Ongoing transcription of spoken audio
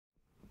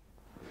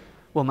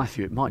Well,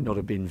 Matthew, it might not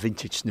have been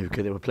vintage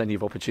snooker. There were plenty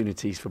of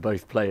opportunities for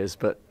both players,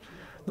 but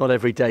not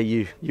every day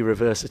you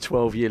reverse a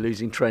 12-year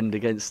losing trend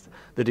against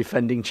the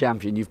defending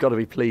champion. You've got to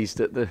be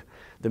pleased at the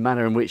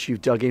manner in which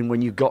you've dug in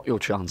when you got your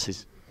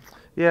chances.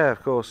 Yeah,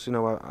 of course.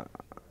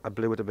 I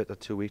blew it a bit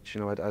at 2 each.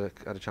 I had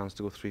a chance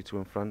to go 3-2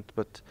 in front,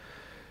 but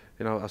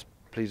I was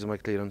pleased with my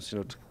clearance.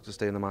 To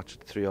stay in the match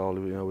at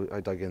 3-all. I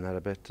dug in there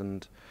a bit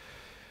and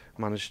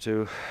managed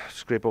to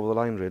scrape over the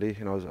line. Really,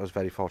 I was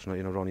very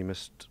fortunate. Ronnie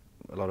missed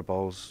a lot of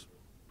balls,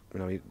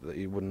 that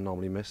he wouldn't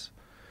normally miss.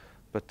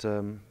 But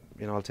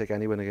I'll take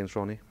any win against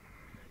Ronnie.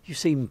 You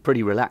seem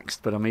pretty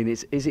relaxed, but I mean,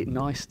 is it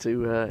nice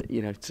to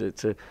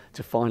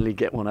to finally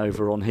get one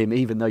over on him,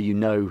 even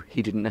though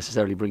he didn't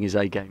necessarily bring his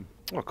A game?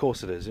 Well, of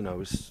course it is.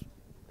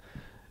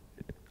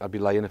 I'd be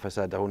lying if I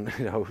said,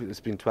 it's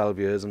been 12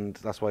 years, and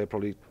that's why it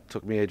probably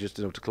took me ages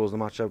to close the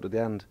match out at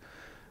the end.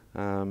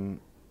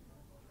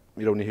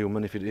 You're only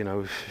human if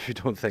if you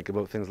don't think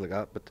about things like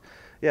that. But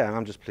yeah,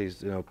 I'm just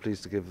pleased,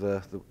 pleased to give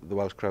the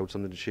Welsh crowd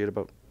something to cheer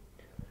about.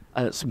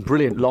 Some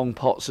brilliant long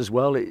pots as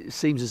well. It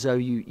seems as though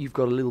you've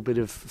got a little bit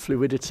of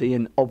fluidity,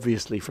 and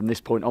obviously from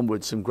this point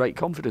onwards, some great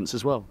confidence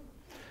as well.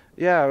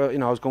 Yeah,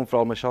 I was going for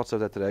all my shots out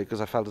there today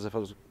because I felt as if I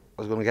was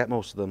going to get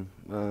most of them,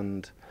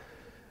 and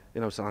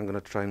so I'm going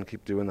to try and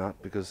keep doing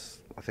that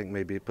because I think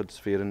maybe it puts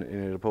fear in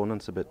your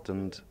opponents a bit,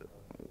 and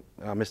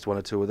I missed 1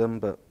 or 2 of them,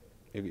 but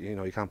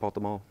you can't pot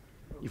them all.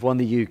 You've won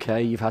the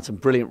UK, you've had some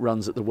brilliant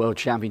runs at the World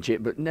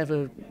Championship, but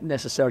never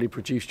necessarily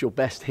produced your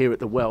best here at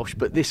the Welsh,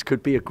 but this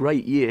could be a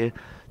great year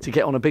to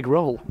get on a big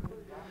roll.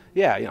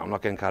 Yeah, I'm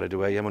not getting carried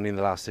away. I'm only in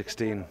the last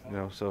 16,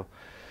 so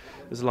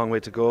there's a long way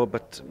to go,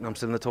 but I'm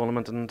still in the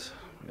tournament and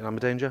I'm a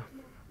danger.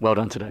 Well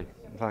done today.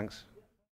 Thanks.